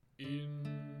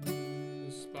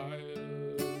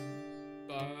Inspired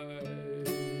by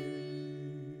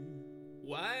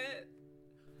what?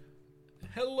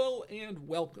 Hello and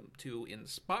welcome to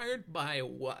Inspired by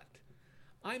What?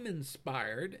 I'm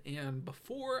inspired, and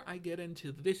before I get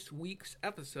into this week's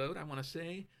episode, I want to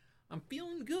say I'm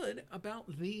feeling good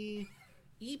about the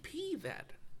EP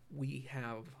that we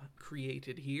have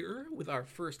created here with our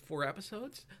first 4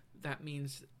 episodes. That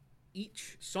means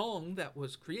each song that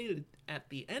was created at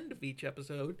the end of each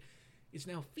episode is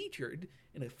now featured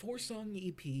in a 4-song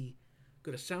EP.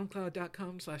 Go to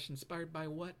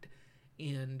soundcloud.com/inspiredbywhat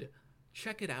and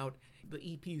check it out. The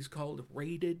EP is called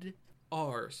Rated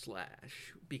R/,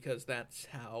 because that's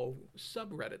how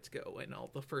subreddits go, and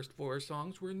all the first 4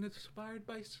 songs were inspired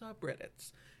by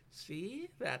subreddits. See?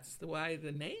 That's why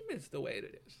the name is the way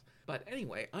it is. But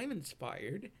anyway, I'm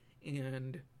inspired,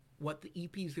 and what the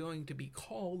EP is going to be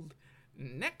called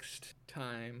next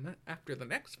time, after the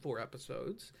next 4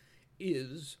 episodes,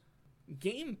 is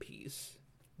Game Piece,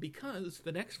 because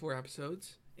the next 4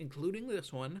 episodes, including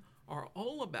this one, are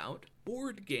all about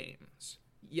board games.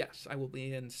 Yes, I will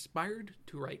be inspired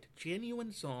to write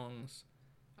genuine songs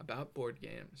about board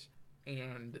games.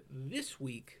 And this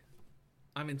week,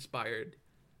 I'm inspired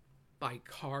by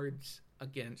Cards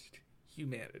Against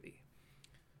Humanity,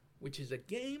 which is a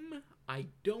game I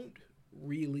don't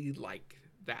really like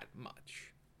that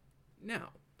much.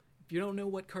 Now, if you don't know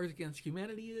what Cards Against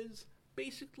Humanity is,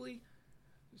 basically,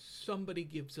 somebody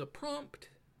gives a prompt,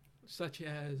 such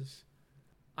as,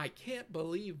 I can't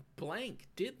believe blank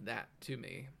did that to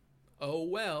me. Oh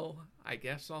well, I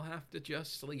guess I'll have to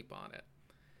just sleep on it.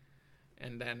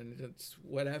 And then it's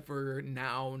whatever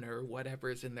noun or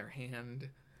whatever's in their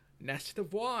hand. Nest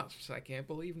of wasps. I can't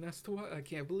believe I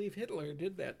can't believe Hitler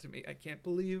did that to me. I can't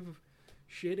believe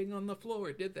shitting on the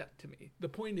floor did that to me. The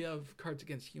point of Cards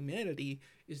Against Humanity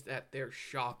is that they're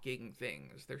shocking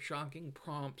things. They're shocking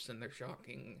prompts, and they're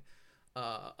shocking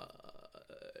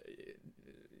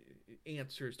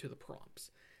answers to the prompts.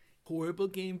 Horrible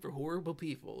game for horrible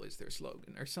people is their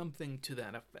slogan, or something to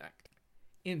that effect.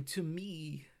 And to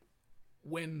me,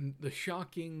 when the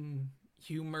shocking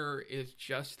humor is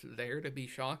just there to be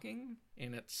shocking,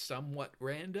 and it's somewhat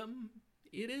random,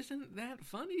 it isn't that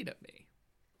funny to me.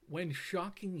 When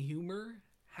shocking humor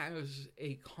has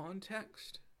a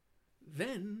context,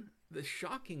 then the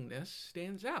shockingness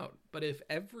stands out. But if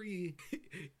every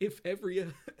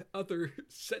other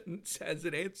sentence has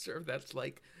an answer that's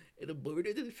like, an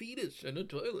aborted fetus in a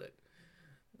toilet,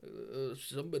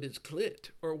 somebody's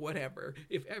clit, or whatever,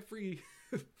 if every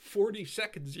 40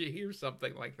 seconds you hear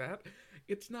something like that,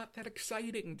 it's not that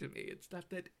exciting to me. It's not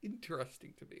that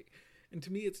interesting to me. And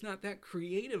to me, it's not that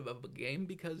creative of a game,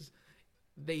 because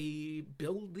they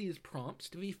build these prompts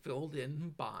to be filled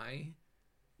in by,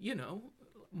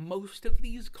 most of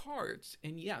these cards.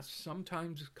 And yes,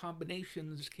 sometimes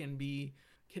combinations can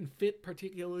fit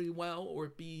particularly well, or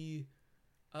be,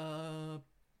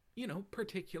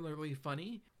 particularly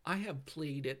funny. I have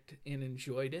played it and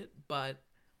enjoyed it, but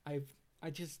I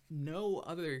just know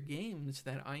other games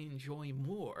that I enjoy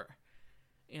more.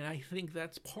 And I think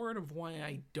that's part of why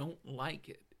I don't like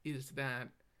it, is that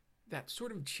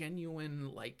sort of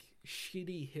genuine, like,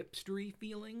 shitty hipstery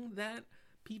feeling that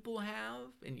people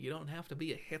have, and you don't have to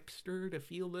be a hipster to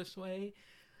feel this way.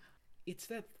 It's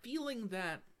that feeling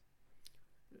that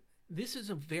this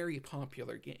is a very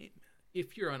popular game.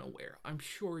 If you're unaware, I'm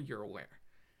sure you're aware.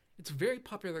 It's a very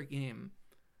popular game,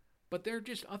 but there are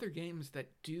just other games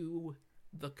that do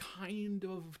the kind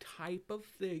of type of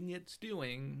thing it's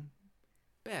doing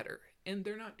better, and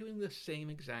they're not doing the same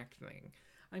exact thing.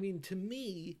 I mean, to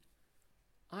me,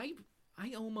 I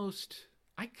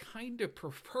kind of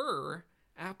prefer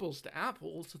Apples to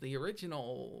Apples, the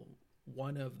original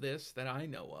one of this that I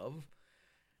know of,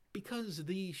 because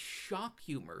the shock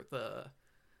humor, the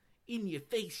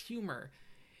in-your-face humor,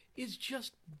 is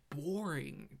just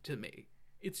boring to me.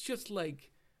 It's just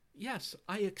like, yes,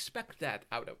 I expect that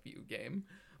out of you, game,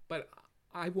 but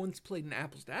I once played an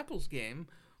Apples to Apples game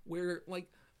where,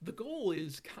 like, the goal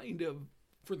is kind of,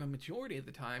 for the majority of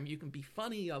the time, you can be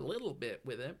funny a little bit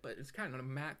with it, but it's kind of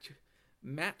match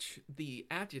the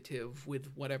adjective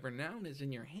with whatever noun is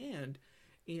in your hand.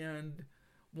 And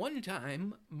one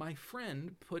time, my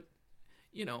friend put,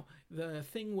 the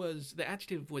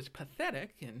adjective was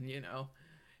pathetic, and,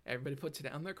 everybody puts it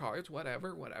down their cards,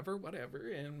 whatever,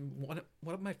 and one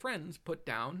of my friends put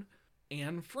down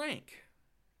Anne Frank.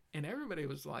 And everybody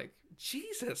was like,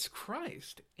 Jesus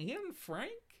Christ, Anne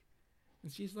Frank?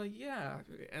 And she's like, yeah.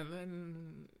 And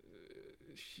then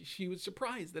she was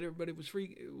surprised that everybody was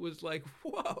like,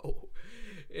 whoa.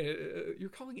 You're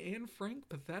calling Anne Frank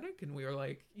pathetic? And we were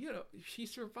like, she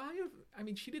survived. I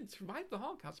mean, she didn't survive the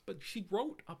Holocaust, but she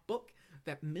wrote a book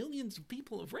that millions of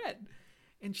people have read.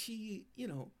 And she's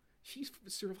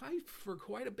survived for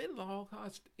quite a bit of the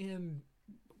Holocaust and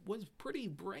was pretty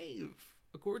brave,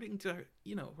 according to,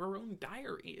 her own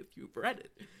diary, if you've read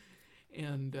it.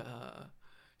 And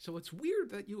so it's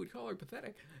weird that you would call her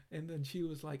pathetic. And then she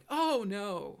was like, oh,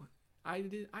 no, I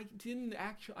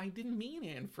didn't mean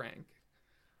Anne Frank.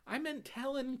 I meant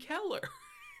Helen Keller.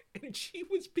 And she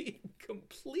was being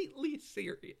completely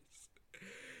serious.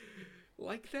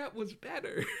 Like that was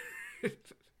better.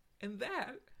 And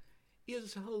that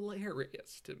is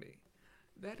hilarious to me.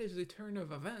 That is a turn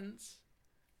of events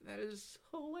that is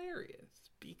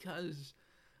hilarious because,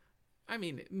 I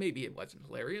mean, maybe it wasn't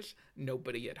hilarious.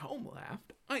 Nobody at home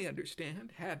laughed. I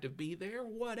understand. Had to be there,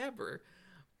 whatever.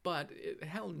 But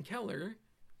Helen Keller,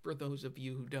 for those of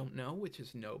you who don't know, which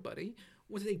is nobody,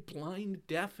 was a blind,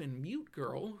 deaf, and mute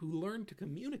girl who learned to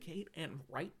communicate and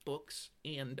write books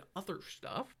and other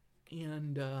stuff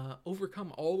and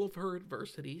overcome all of her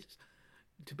adversities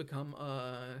to become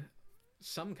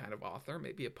some kind of author,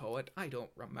 maybe a poet, I don't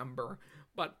remember,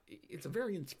 but it's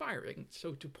very inspiring.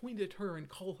 So to point at her and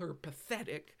call her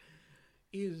pathetic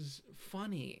is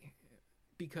funny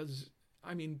because,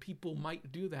 I mean, people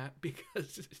might do that because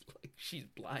it's like she's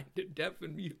blind and deaf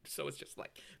and mute, so it's just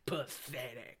like,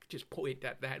 pathetic. Just point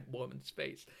at that woman's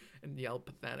face and yell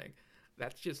pathetic.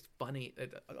 That's just funny,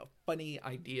 a funny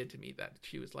idea to me that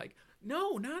she was like,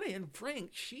 no, not Anne Frank,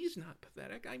 she's not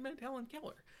pathetic, I meant Helen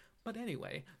Keller. But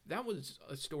anyway, that was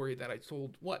a story that I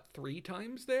told, 3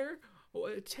 times there? Oh,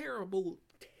 a terrible,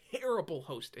 terrible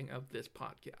hosting of this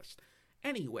podcast.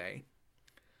 Anyway,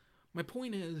 my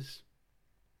point is,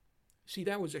 see,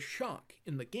 that was a shock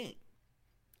in the game.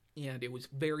 And it was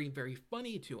very, very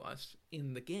funny to us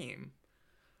in the game.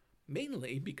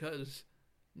 Mainly because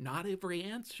not every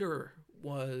answer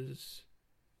was,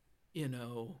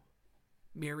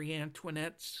 Marie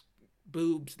Antoinette's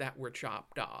boobs that were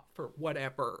chopped off or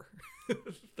whatever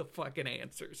the fucking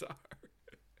answers are.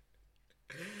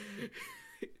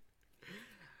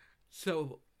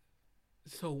 So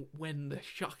when the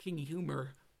shocking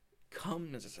humor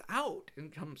comes out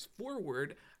and comes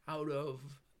forward out of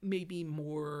maybe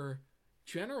more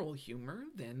general humor,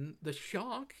 then the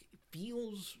shock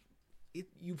feels it.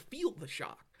 You feel the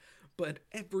shock, but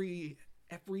every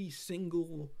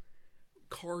single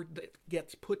card that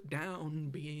gets put down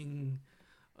being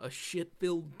a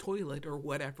shit-filled toilet or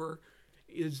whatever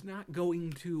is not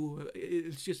going to,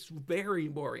 it's just very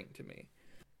boring to me.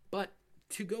 But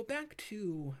to go back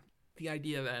to the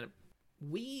idea that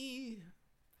we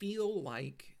feel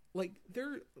like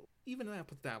they're even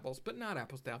apples to apples, but not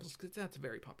apples to apples because that's a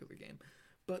very popular game.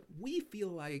 But we feel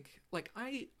like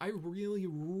I really,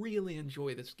 really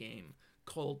enjoy this game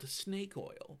called Snake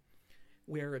Oil,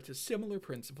 where it's a similar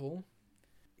principle.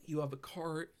 You have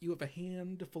a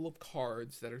hand full of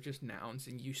cards that are just nouns,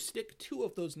 and you stick 2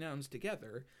 of those nouns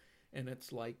together, and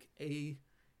it's like a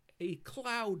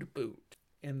cloud boot.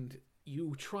 And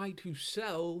you try to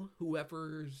sell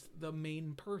whoever's the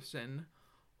main person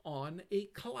on a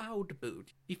cloud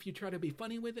boot. If you try to be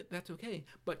funny with it, that's okay.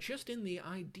 But just in the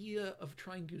idea of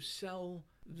trying to sell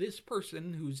this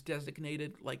person who's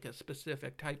designated like a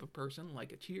specific type of person,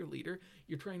 like a cheerleader,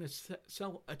 you're trying to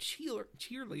sell a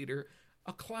cheerleader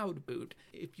a cloud boot.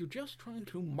 If you're just trying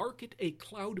to market a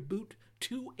cloud boot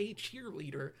to a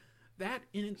cheerleader, that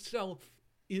in itself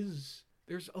is,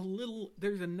 there's a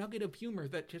nugget of humor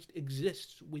that just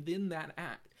exists within that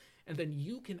act. And then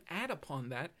you can add upon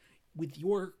that with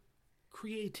your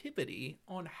creativity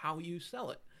on how you sell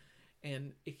it.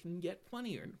 And it can get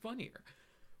funnier and funnier.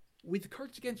 With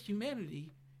Cards Against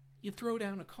Humanity, you throw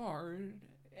down a card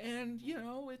and,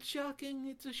 it's shocking.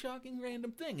 It's a shocking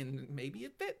random thing, and maybe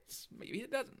it fits, maybe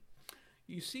it doesn't.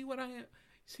 You see what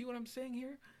I'm saying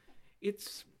here?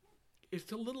 It's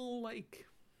a little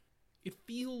it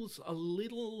feels a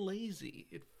little lazy.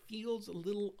 It feels a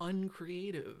little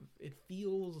uncreative. It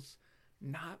feels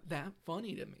not that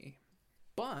funny to me.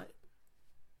 But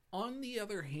on the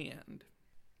other hand,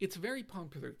 it's a very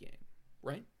popular game,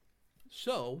 right?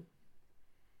 So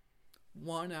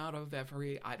 1 out of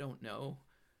every,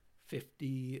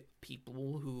 50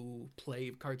 people who play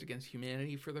Cards Against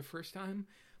Humanity for the first time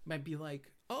might be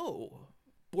like, oh,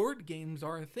 board games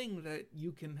are a thing that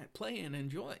you can play and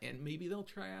enjoy, and maybe they'll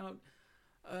try out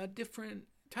a different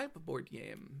type of board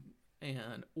game,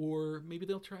 or maybe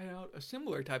they'll try out a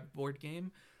similar type of board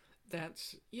game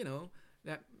that's,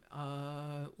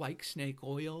 like Snake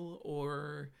Oil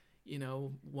or,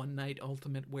 One Night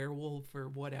Ultimate Werewolf or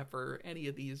whatever, any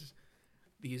of these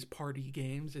these party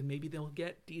games, and maybe they'll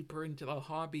get deeper into the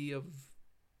hobby of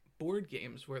board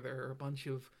games where there are a bunch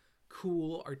of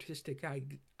cool artistic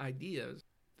ideas.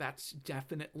 That's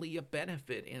definitely a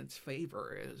benefit in its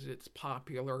favor, as it's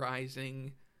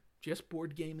popularizing just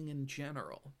board gaming in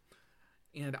general.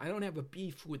 And I don't have a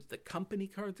beef with the company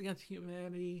Cards Against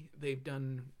Humanity. They've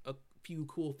done a few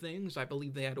cool things. I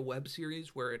believe they had a web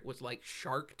series where it was like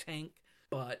Shark Tank,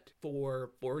 but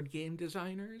for board game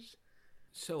designers.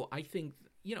 So I think,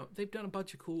 they've done a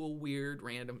bunch of cool, weird,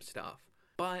 random stuff.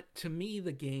 But to me,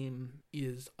 the game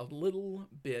is a little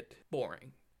bit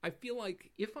boring. I feel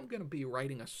like if I'm going to be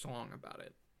writing a song about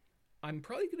it, I'm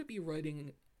probably going to be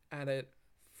writing at it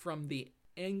from the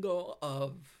angle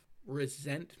of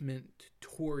resentment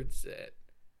towards it.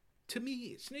 To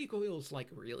me, Snake Oil is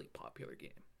like a really popular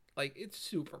game. Like, it's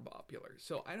super popular.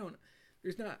 So I don't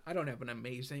have an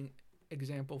amazing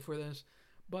example for this,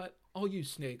 but I'll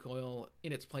use Snake Oil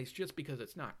in its place just because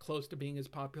it's not close to being as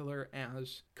popular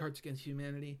as Cards Against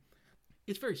Humanity.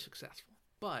 It's very successful,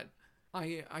 but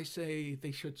I say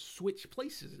they should switch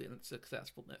places in its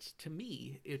successfulness. To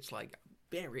me, it's like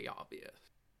very obvious.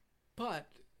 But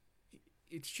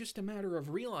it's just a matter of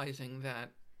realizing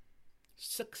that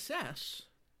success,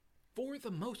 for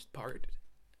the most part,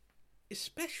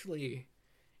 especially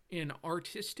in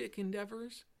artistic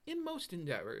endeavors, in most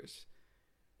endeavors,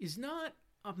 is not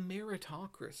a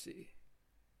meritocracy.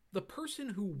 The person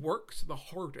who works the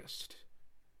hardest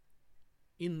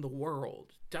in the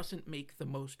world doesn't make the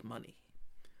most money,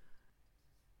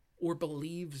 or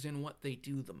believes in what they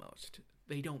do the most.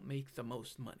 They don't make the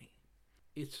most money.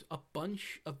 It's a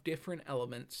bunch of different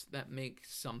elements that make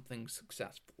something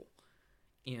successful.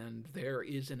 And there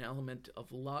is an element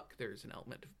of luck. There's an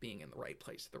element of being in the right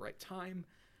place at the right time.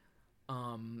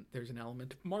 There's an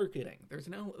element of marketing. There's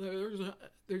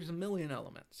a million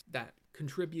elements that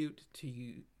contribute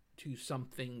to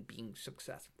something being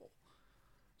successful.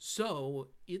 So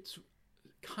it's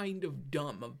kind of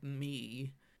dumb of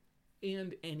me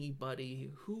and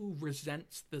anybody who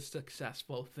resents the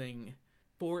successful thing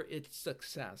for its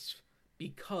success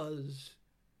because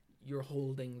you're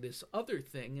holding this other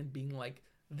thing and being like,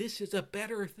 this is a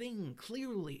better thing,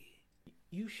 clearly.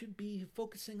 You should be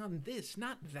focusing on this,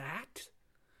 not that.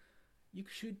 You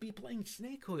should be playing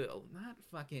Snake Oil, not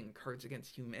fucking Cards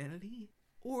Against Humanity.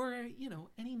 Or,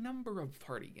 any number of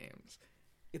party games.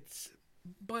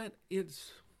 But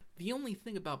the only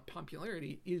thing about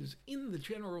popularity is, in the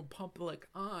general public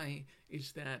eye,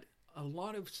 is that a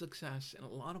lot of success and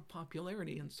a lot of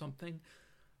popularity in something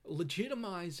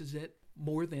legitimizes it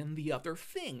more than the other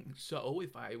thing. So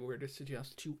if I were to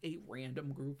suggest to a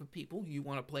random group of people, you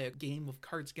want to play a game of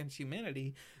Cards Against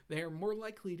Humanity, they're more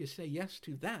likely to say yes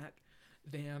to that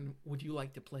than would you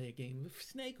like to play a game of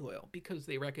Snake Oil, because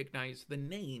they recognize the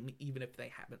name even if they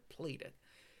haven't played it.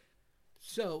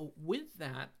 So with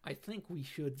that, I think we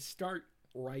should start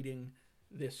writing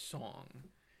this song.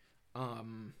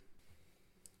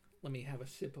 Let me have a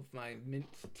sip of my mint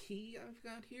tea I've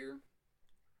got here.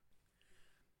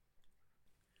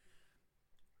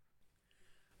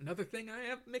 Another thing I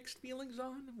have mixed feelings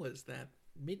on was that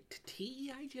mint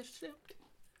tea I just sipped.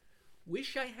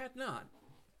 Wish I had not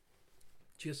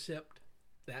just sipped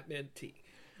that mint tea.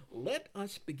 Let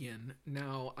us begin.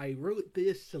 Now, I wrote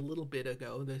this a little bit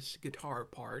ago, this guitar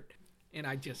part, and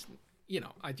I just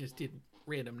did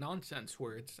random nonsense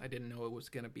words. I didn't know it was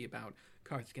going to be about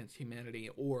Cards Against Humanity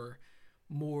or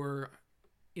more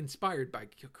inspired by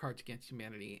Cards Against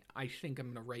Humanity. I think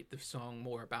I'm going to write the song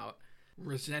more about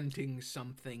resenting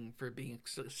something for being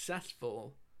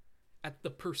successful at the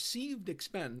perceived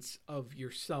expense of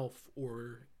yourself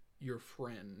or your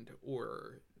friend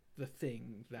or the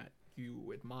thing that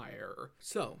you admire.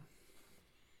 So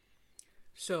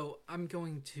I think I'm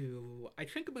going to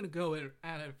go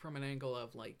at it from an angle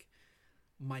of like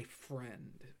my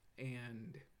friend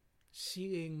and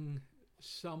seeing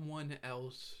someone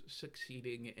else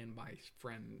succeeding and my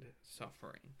friend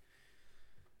suffering.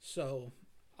 So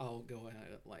I'll go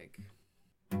at it like,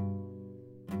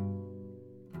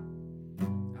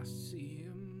 I see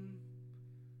him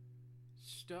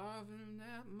starving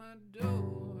at my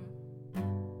door,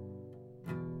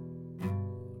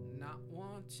 not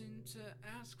wanting to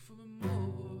ask for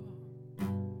more,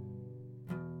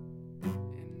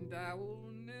 and I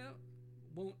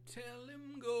won't tell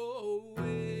him go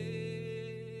away.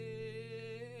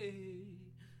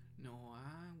 No,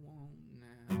 I won't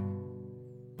now.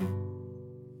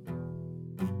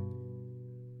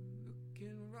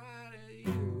 Looking right at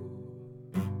you.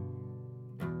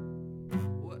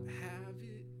 What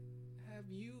have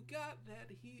you got that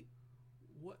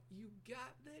what you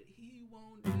got that he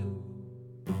won't do?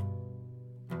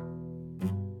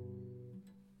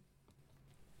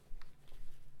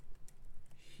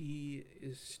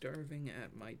 is starving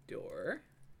at my door.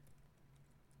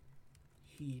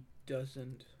 He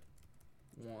doesn't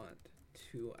want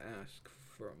to ask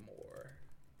for more.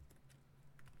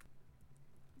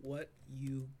 What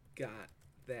you got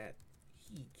that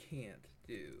he can't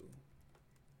do?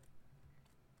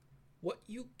 What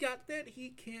you got that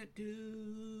he can't do?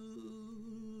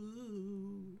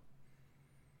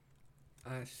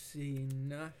 I see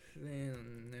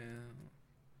nothing now.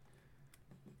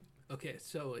 Okay,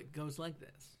 so it goes like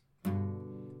this.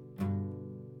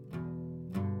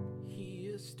 He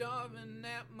is starving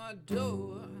at my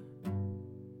door.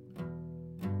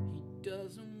 He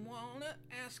doesn't wanna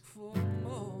ask for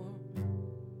more.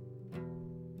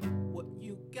 What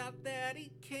you got that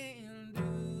he can do?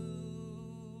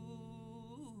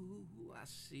 I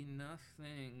see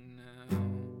nothing now.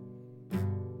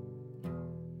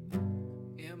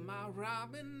 Am I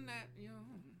robbing at you?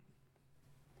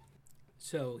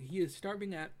 So he is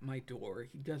starving at my door.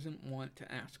 He doesn't want to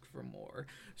ask for more.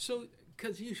 So,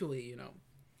 because usually, you know,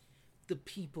 the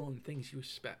people and things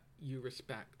you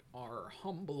respect are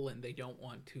humble and they don't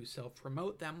want to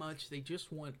self-promote that much. They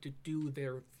just want to do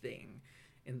their thing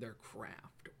in their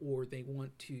craft, or they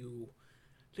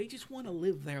just want to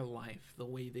live their life the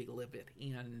way they live it,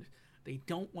 and they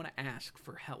don't want to ask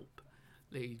for help.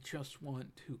 They just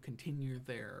want to continue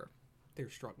their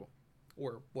struggle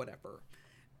or whatever,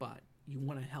 but you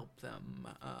want to help them,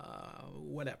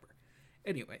 whatever.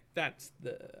 Anyway, that's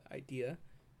the idea.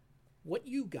 What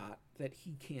you got that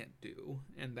he can't do,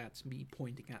 and that's me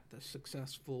pointing at the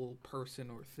successful person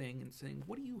or thing and saying,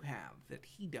 what do you have that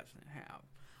he doesn't have?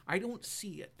 I don't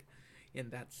see it.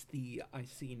 And that's the I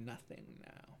see nothing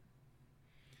now.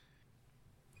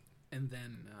 And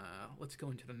then let's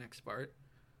go into the next part.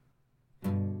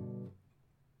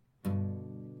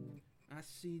 I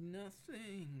see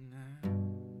nothing now.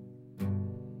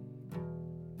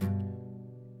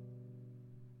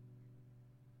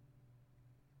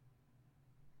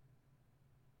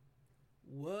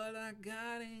 What I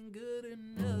got ain't good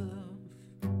enough.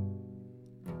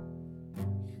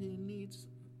 He needs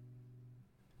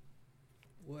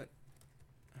what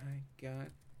I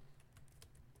got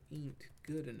ain't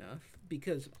good enough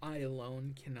because I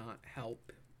alone cannot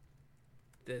help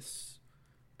this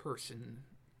person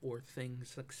or thing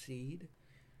succeed.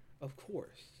 Of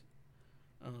course.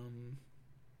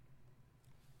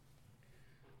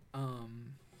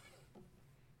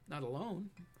 Not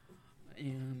alone.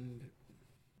 And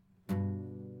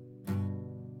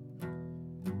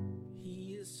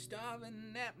he is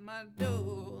starving at my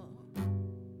door.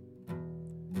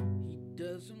 He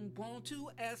doesn't want to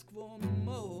ask for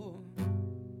more.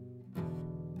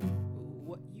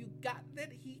 What you got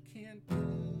that he can't do?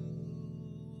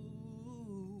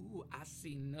 I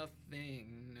see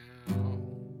nothing now.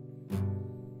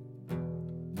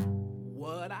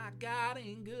 What I got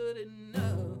ain't good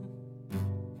enough.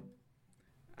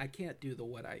 I can't do the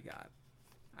what I got.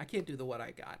 I can't do the what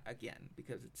I got again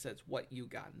because it says what you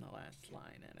got in the last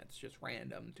line and it's just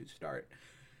random to start.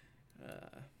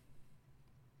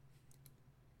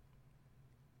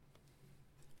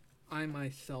 I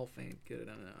myself ain't good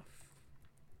enough.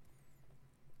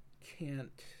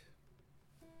 Can't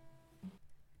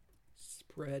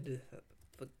spread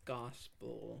the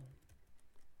gospel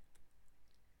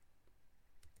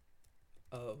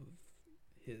of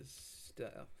his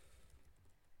stuff.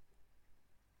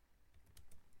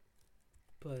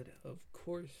 But of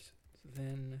course,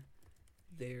 then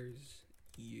there's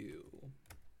you.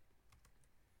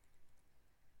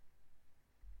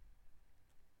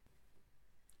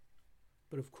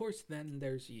 But of course, then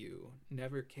there's you.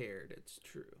 Never cared, it's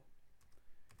true.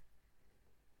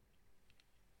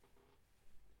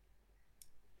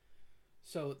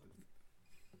 So,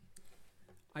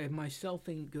 I myself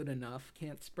ain't good enough,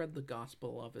 can't spread the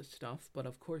gospel of his stuff, but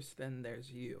of course, then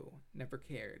there's you. Never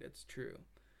cared, it's true.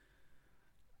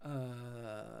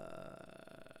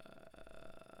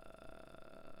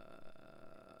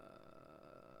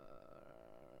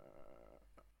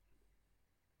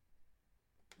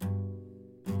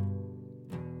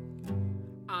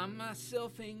 I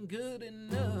myself ain't good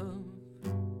enough.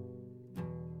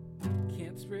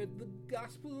 Can't spread the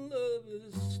gospel of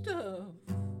his stuff.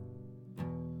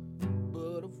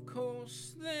 But of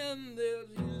course, then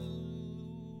there's you.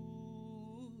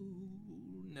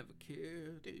 Never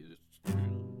cared, it's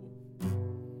true.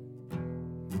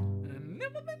 And I've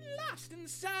never been lost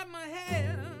inside my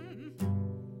head.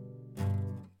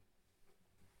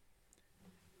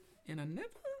 And I never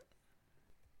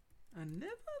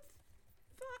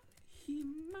thought he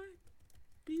might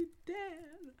be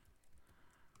dead.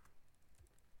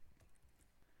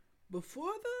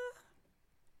 Before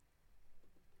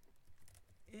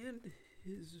and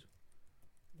his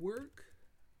work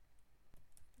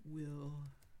will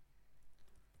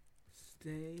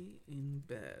stay in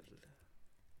bed,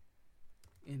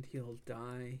 and he'll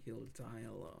die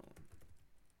alone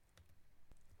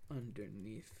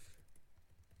underneath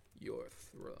your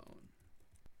throne.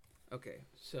 Okay,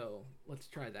 so let's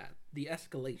try that. The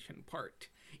escalation part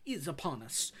is upon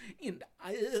us, and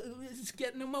it's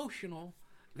getting emotional.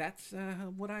 That's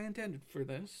what I intended for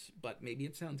this, but maybe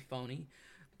it sounds phony,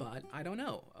 but I don't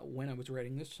know. When I was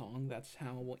writing this song, that's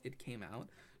how it came out.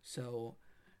 So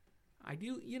I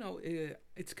do,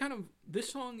 it's kind of, this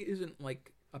song isn't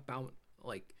like about,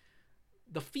 like,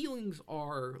 the feelings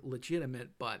are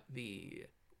legitimate, but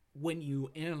when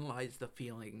you analyze the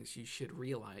feelings, you should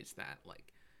realize that,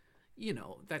 like,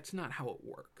 that's not how it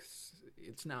works.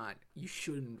 It's not, you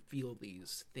shouldn't feel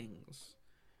these things.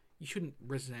 You shouldn't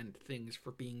resent things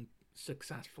for being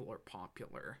successful or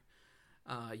popular.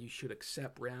 You should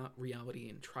accept reality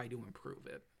and try to improve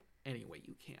it any way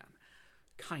you can.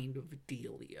 Kind of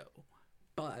dealio.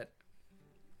 But,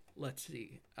 let's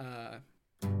see. I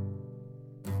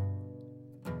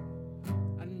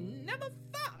never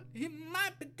thought he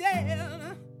might be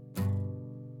dead,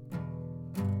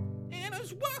 and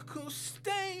his work will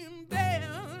stay in bed,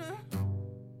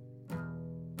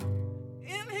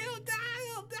 and he'll die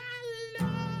alone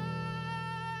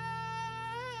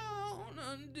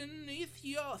underneath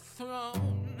your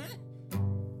throne.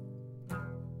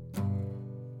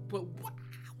 But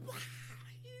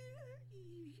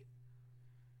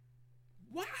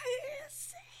why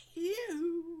is it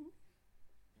you?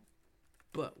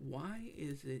 But why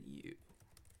is it you?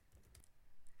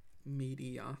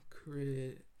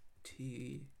 Mediocrity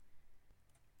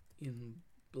in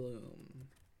bloom,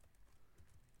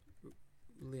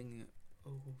 ruling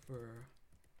over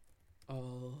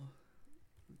all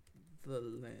the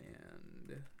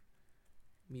land.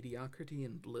 Mediocrity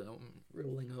in bloom,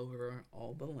 ruling over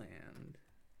all the land.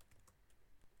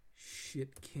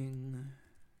 Shit king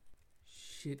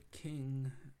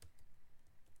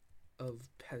of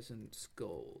peasant's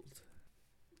gold.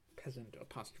 Peasant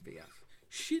apostrophe F.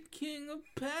 Shit king of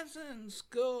peasant's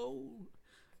gold.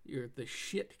 You're the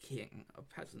shit king of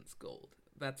peasant's gold.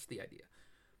 That's the idea.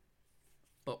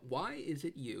 But why is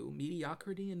it you,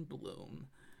 mediocrity in bloom,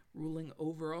 ruling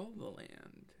over all the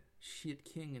land? Shit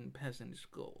king and peasant's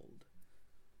gold.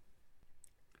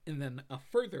 And then a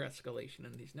further escalation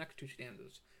in these next two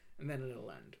stanzas, and then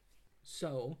it'll end.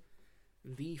 So,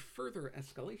 the further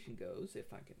escalation goes,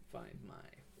 if I can find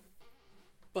my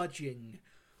budging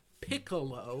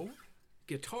piccolo,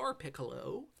 guitar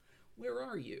piccolo. Where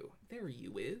are you? There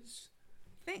you is.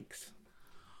 Thanks.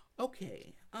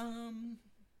 Okay,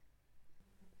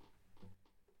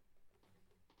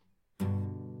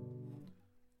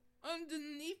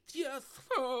 underneath your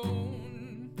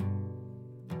throne.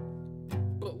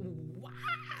 But why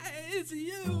is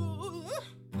you?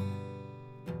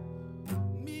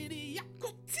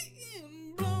 Mediocrity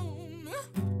in bloom,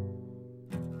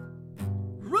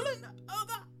 ruling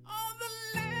over all the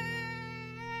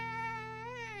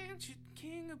land. Shit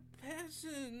king of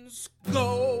peasants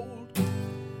gold.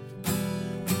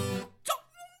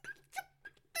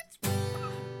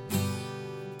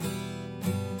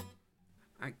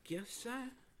 I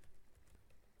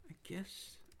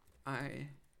guess I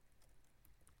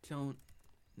don't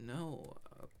know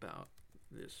about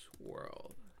this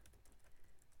world.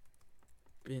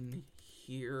 Been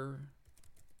here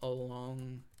a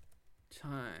long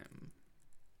time,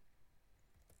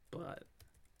 but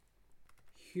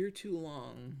here too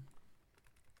long.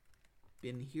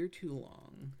 Been here too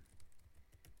long.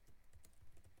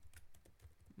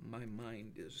 My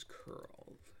mind is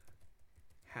curled.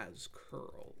 Has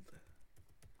curled.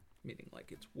 Meaning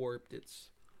like it's warped,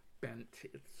 it's bent,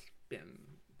 it's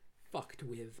been fucked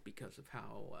with because of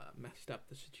how messed up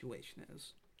the situation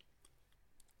is.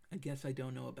 I guess I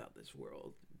don't know about this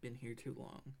world. Been here too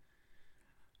long.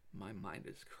 My mind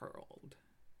is curled.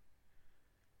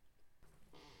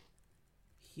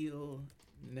 He'll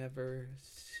never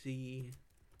see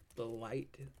the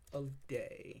light of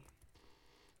day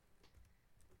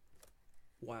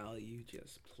while you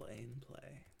just play and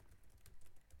play.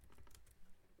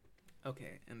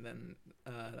 Okay, and then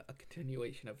a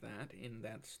continuation of that in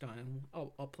that style.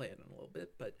 I'll play it in a little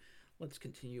bit, but let's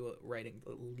continue writing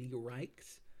the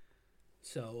lyrics.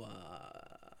 So,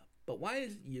 but why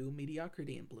is you,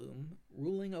 mediocrity in bloom,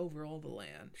 ruling over all the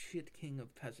land, shit king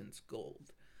of peasants'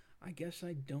 gold? I guess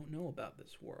I don't know about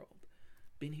this world.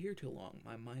 Been here too long,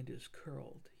 my mind is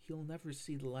curled. He'll never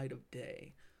see the light of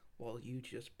day while you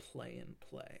just play and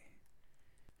play.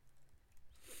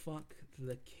 Fuck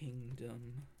the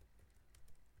kingdom.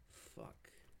 Fuck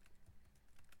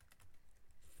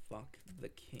Fuck the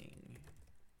king.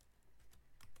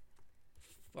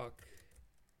 Fuck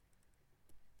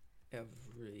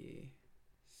every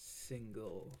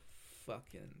single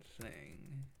fucking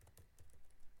thing.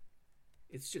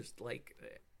 It's just like,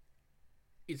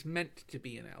 it's meant to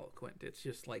be ineloquent. It's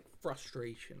just like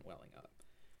frustration welling up.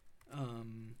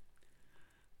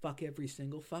 Fuck every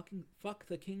single fucking, fuck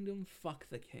the kingdom, fuck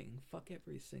the king, fuck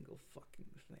every single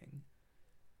fucking thing.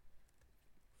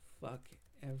 Fuck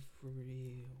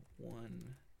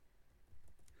everyone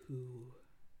who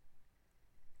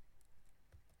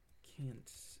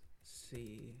can't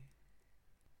see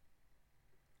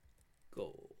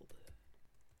gold.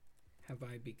 Have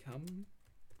I become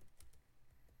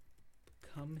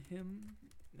him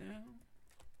now?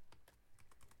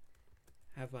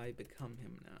 Have I become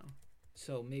him now?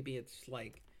 So maybe it's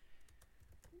like,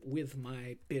 with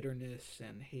my bitterness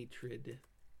and hatred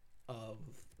of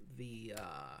the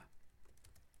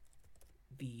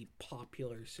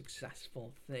popular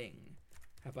successful thing,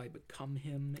 have I become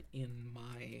him in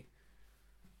my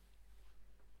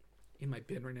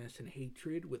bitterness and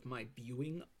hatred with my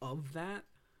viewing of that,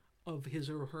 of his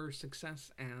or her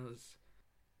success as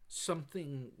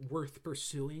something worth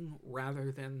pursuing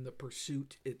rather than the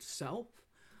pursuit itself?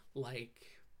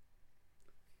 Like,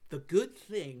 the good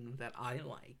thing that I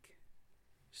like,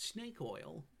 Snake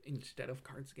Oil, instead of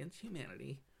Cards Against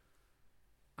Humanity,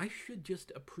 I should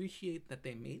just appreciate that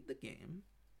they made the game,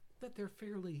 that they're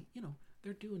fairly,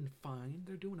 they're doing fine,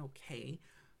 they're doing okay,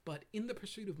 but in the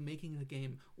pursuit of making the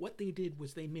game, what they did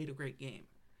was they made a great game.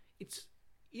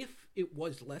 If it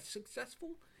was less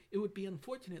successful, it would be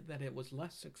unfortunate that it was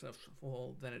less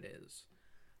successful than it is,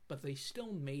 but they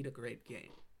still made a great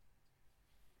game.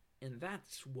 And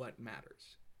that's what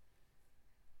matters.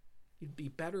 It'd be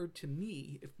better to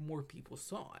me if more people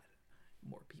saw it,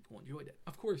 more people enjoyed it.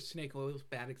 Of course, Snake Oil is a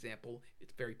bad example.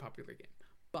 It's a very popular game,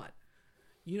 but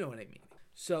you know what I mean.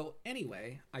 So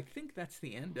anyway, I think that's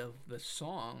the end of the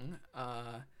song.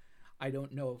 I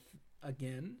don't know if,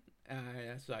 again,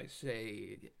 as I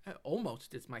say,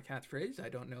 almost it's my catchphrase, I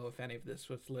don't know if any of this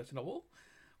was listenable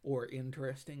or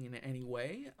interesting in any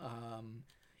way.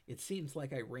 It seems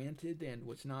like I ranted and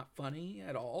was not funny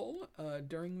at all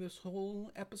during this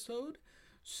whole episode,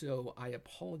 so I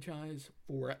apologize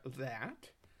for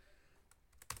that.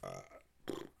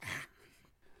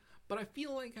 But I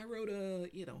feel like I wrote a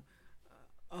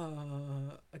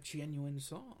genuine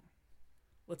song.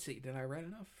 Let's see, did I write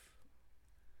enough?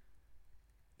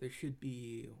 There should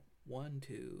be 1,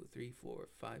 2, 3, 4,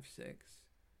 5, 6,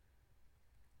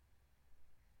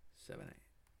 7,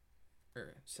 8,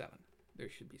 or 7. There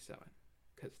should be 7,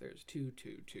 because there's 2,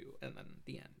 2, 2, and then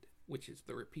the end, which is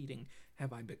the repeating.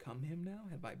 Have I become him now?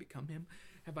 Have I become him?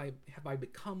 Have I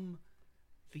become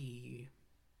the?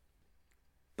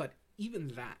 But even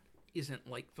that isn't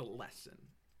like the lesson.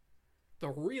 The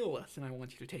real lesson I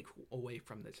want you to take away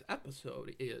from this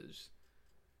episode is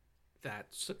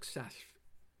that success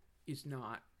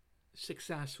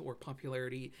or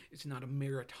popularity is not a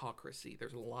meritocracy.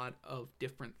 There's a lot of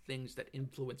different things that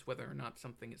influence whether or not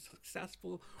something is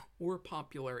successful or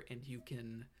popular, and you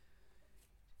can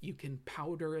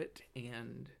powder it,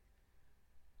 and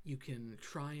you can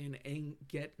try and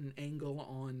get an angle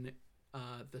on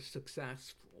the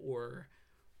success or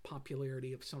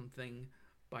popularity of something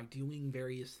by doing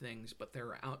various things, but there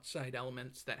are outside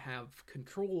elements that have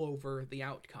control over the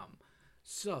outcome.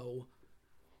 So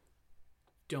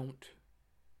don't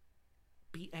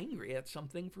be angry at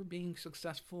something for being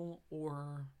successful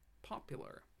or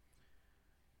popular.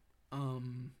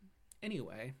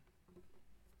 Anyway,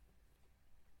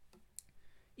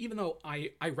 even though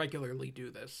I regularly do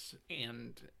this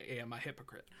and am a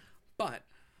hypocrite, but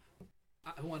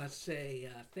I want to say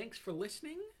thanks for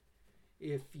listening.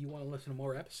 If you want to listen to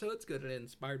more episodes, go to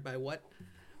Inspired by What,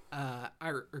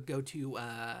 or go to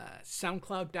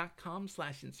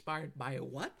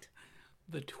soundcloud.com/inspiredbywhat.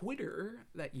 The Twitter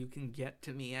that you can get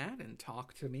to me at and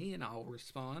talk to me and I'll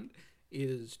respond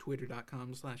is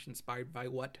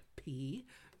twitter.com/inspiredbywhatp.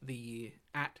 The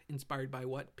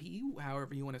 @inspiredbywhatp,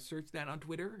 however you want to search that on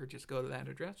Twitter, or just go to that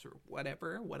address or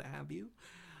whatever, what have you.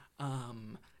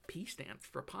 P stands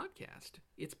for podcast.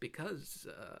 It's because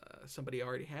somebody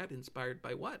already had Inspired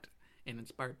by What, and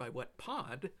Inspired by What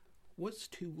pod was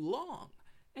too long.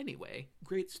 Anyway,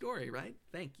 great story, right?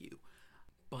 Thank you.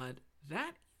 But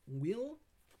that will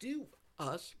do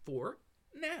us for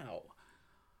now.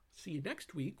 See you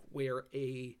next week, where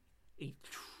a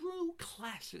true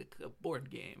classic of board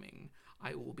gaming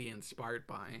I will be inspired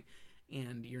by,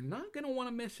 and you're not going to want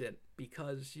to miss it,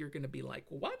 because you're going to be like,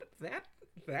 what? That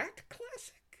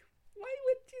classic? Why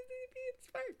would you be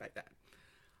inspired by that?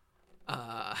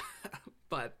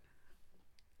 But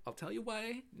tell you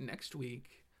why next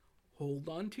week. Hold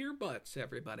on to your butts,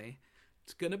 everybody.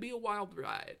 It's going to be a wild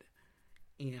ride.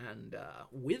 And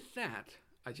with that,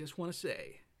 I just want to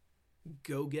say,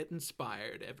 go get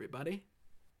inspired, everybody.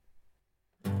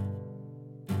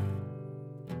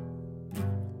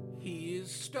 He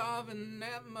is starving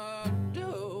at my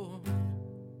door.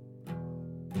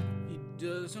 He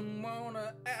doesn't want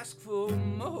to ask for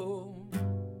more.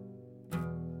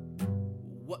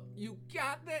 What you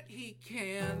got that he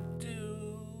can't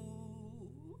do?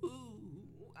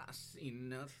 I see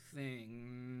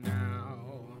nothing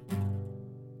now.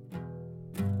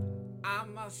 I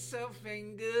myself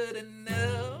ain't good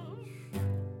enough.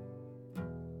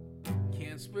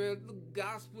 Can't spread the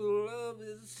gospel of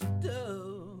his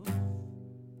stuff.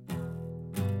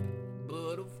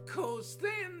 But of course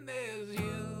then there's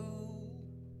you.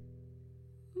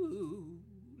 Ooh,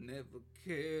 never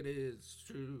cared, it's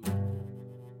true.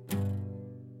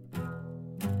 I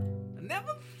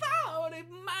never thought it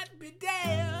might be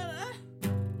dead.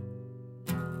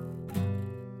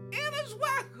 In his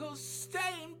work will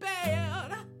stay in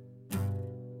bed.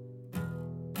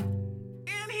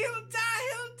 And he'll die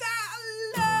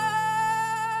alone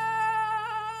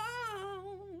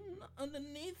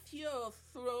underneath your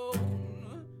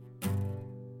throne.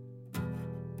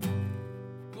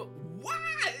 But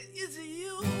why is it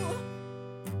you?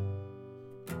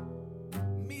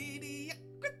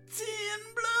 Mediocrity in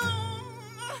bloom,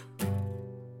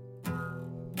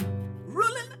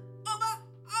 ruling over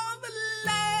all the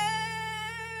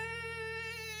land.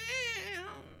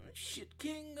 Shit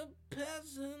king of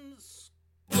peasants,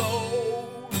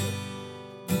 gold.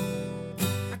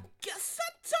 I guess I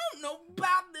don't know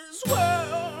about this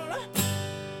world.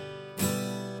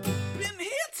 Been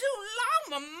here too long,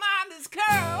 my mind is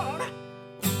curled.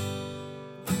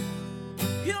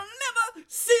 He'll never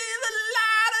see the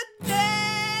light of day.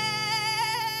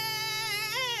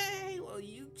 Well,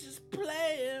 you just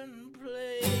play and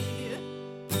play.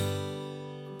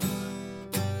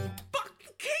 Fuck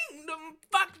the kingdom,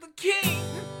 fuck the king.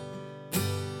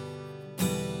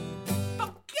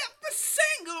 Fuck every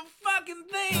single fucking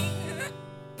thing.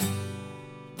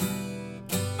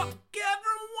 Fuck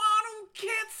everyone who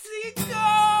can't see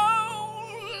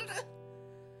gold.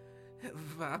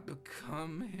 Have I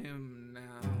become him